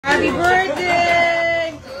Happy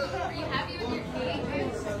birthday! Are you happy with your cake?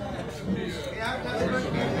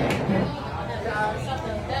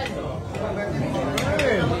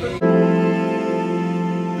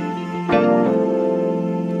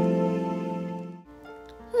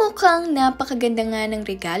 Mukhang napakaganda nga ng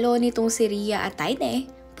regalo nitong si Atayde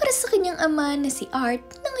para sa kanyang ama na si Art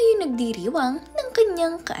na ngayon nagdiriwang ng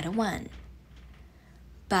kanyang kaarawan.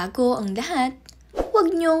 Bago ang lahat,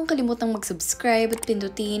 huwag niyong kalimutang mag-subscribe at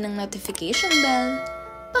pindutin ang notification bell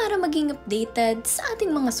para maging updated sa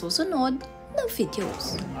ating mga susunod na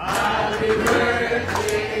videos. Happy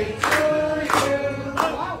birthday to you!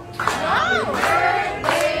 Happy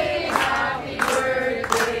birthday! Happy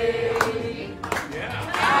birthday!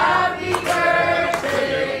 Happy birthday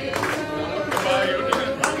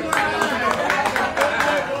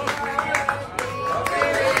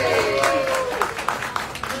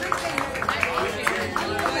to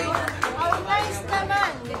you! Oh, nice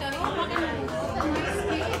naman!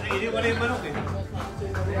 Hindi wala yung manok eh.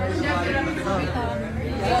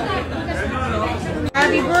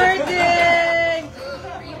 Happy birthday!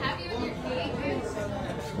 Are you happy with your cake?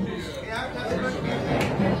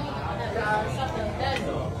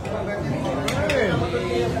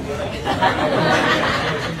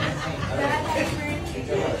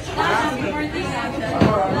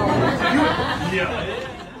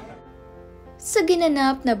 Sa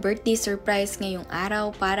ginanap na birthday surprise ngayong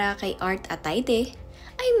araw para kay Art Atayde,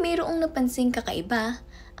 ay mayroong napansing kakaiba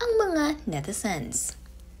ang mga netizens.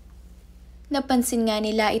 Napansin nga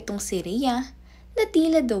nila itong si Rhea na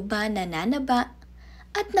tila daw ba nananaba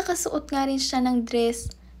at nakasuot nga rin siya ng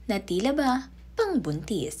dress na tila ba pang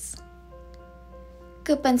buntis.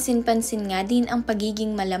 Kapansin-pansin nga din ang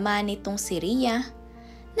pagiging malaman nitong si Rhea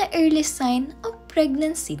na early sign of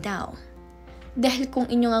pregnancy daw. Dahil kung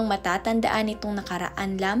inyong ang matatandaan itong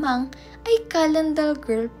nakaraan lamang ay calendar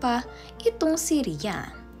girl pa itong si Rhea.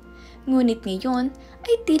 Ngunit ngayon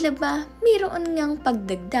ay tila ba mayroon ngang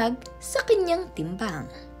pagdagdag sa kanyang timbang.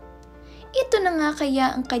 Ito na nga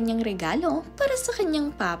kaya ang kanyang regalo para sa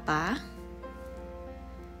kanyang papa?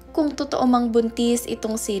 Kung totoo mang buntis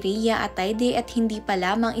itong si Rhea Atayde at hindi pa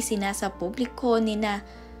lamang isinasa publiko ni na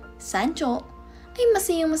Zanjoe, ay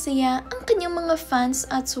masayang-masaya ang kanyang mga fans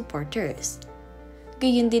at supporters.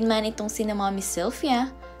 Gayun din man itong sina Mommy Sylvia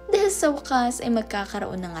dahil sa wakas ay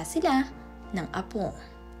magkakaroon na nga sila ng apo.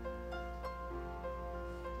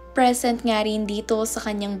 Present nga rin dito sa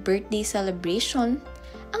kanyang birthday celebration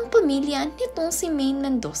ang pamilya nitong si Maine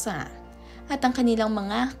Mendoza at ang kanilang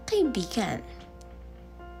mga kaibigan.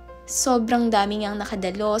 Sobrang daming ang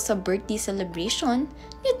nakadalo sa birthday celebration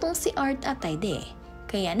nitong si Art Atayde,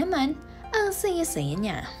 kaya naman ang saya-saya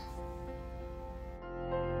niya.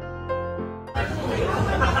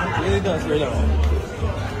 Really does, really.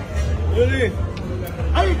 Really?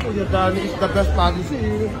 Ay, Kuya Danny is the best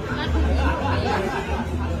policy.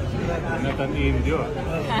 Not an indio.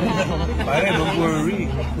 Pare, don't worry.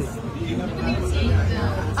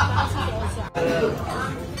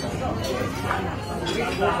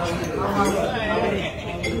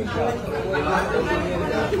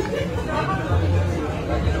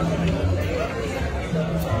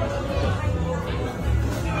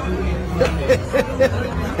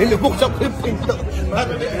 Inubuksan ko yung pinto.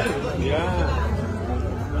 Yeah.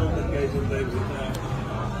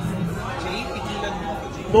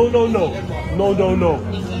 No, no, no. No, no, no.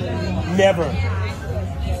 Never.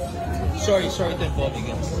 Sorry to involve you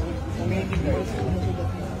guys.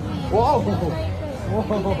 Wow.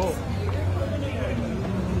 Wow.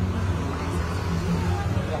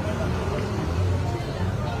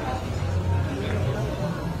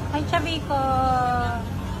 Ay, sabi ko.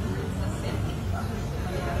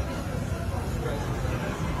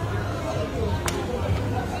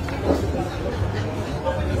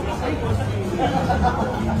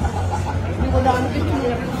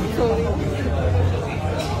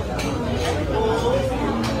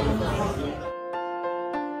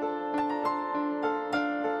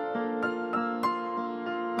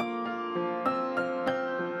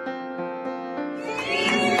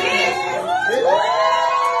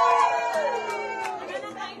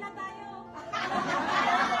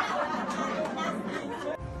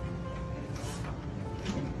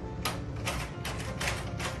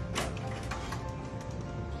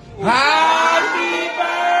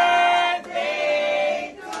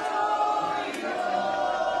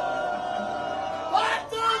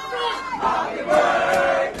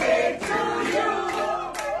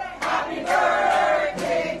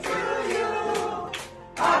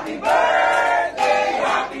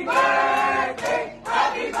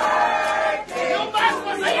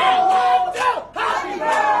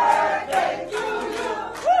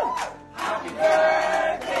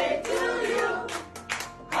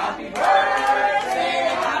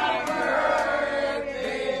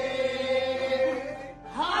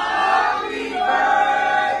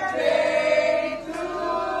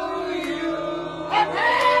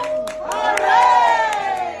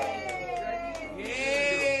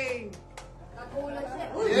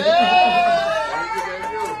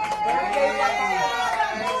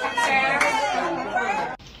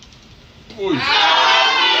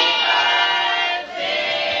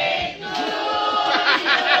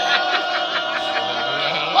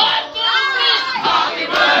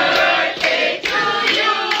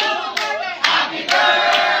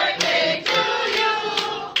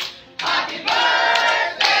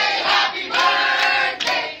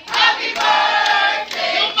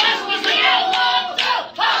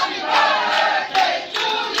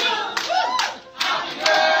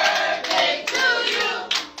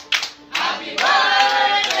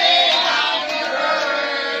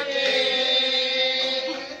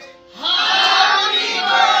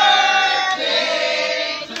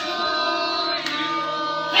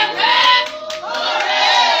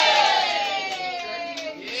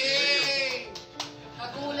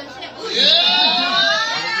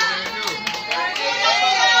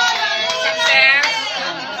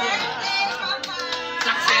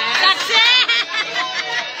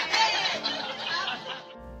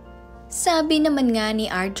 Sabi naman nga ni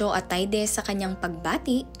Atayde sa kanyang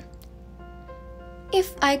pagbati,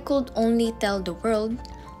 "If I could only tell the world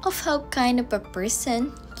of how kind of a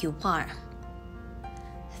person you are.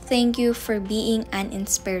 Thank you for being an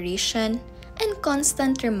inspiration and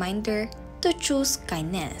constant reminder to choose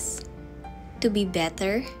kindness, to be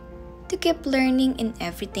better, to keep learning in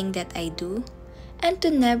everything that I do, and to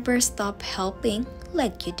never stop helping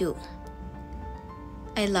like you do.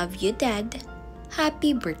 I love you, Dad.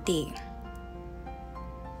 Happy birthday."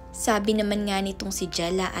 Sabi naman nga nitong si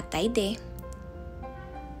Jella Atayde,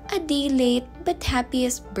 "A day late but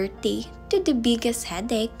happiest birthday to the biggest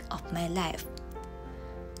headache of my life.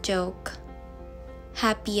 Joke.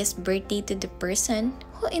 Happiest birthday to the person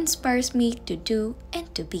who inspires me to do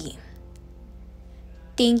and to be.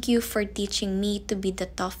 Thank you for teaching me to be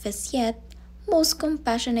the toughest yet most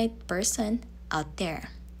compassionate person out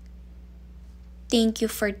there. Thank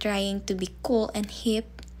you for trying to be cool and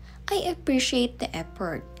hip. I appreciate the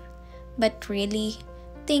effort. But really,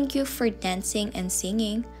 thank you for dancing and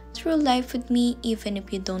singing through life with me even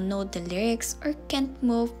if you don't know the lyrics or can't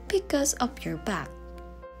move because of your back.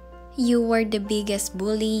 You were the biggest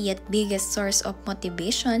bully yet biggest source of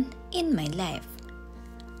motivation in my life.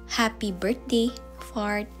 Happy birthday,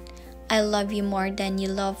 Fart. I love you more than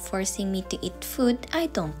you love forcing me to eat food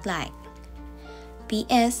I don't like.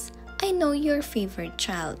 P.S. I know your favorite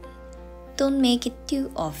child. Don't make it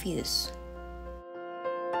too obvious."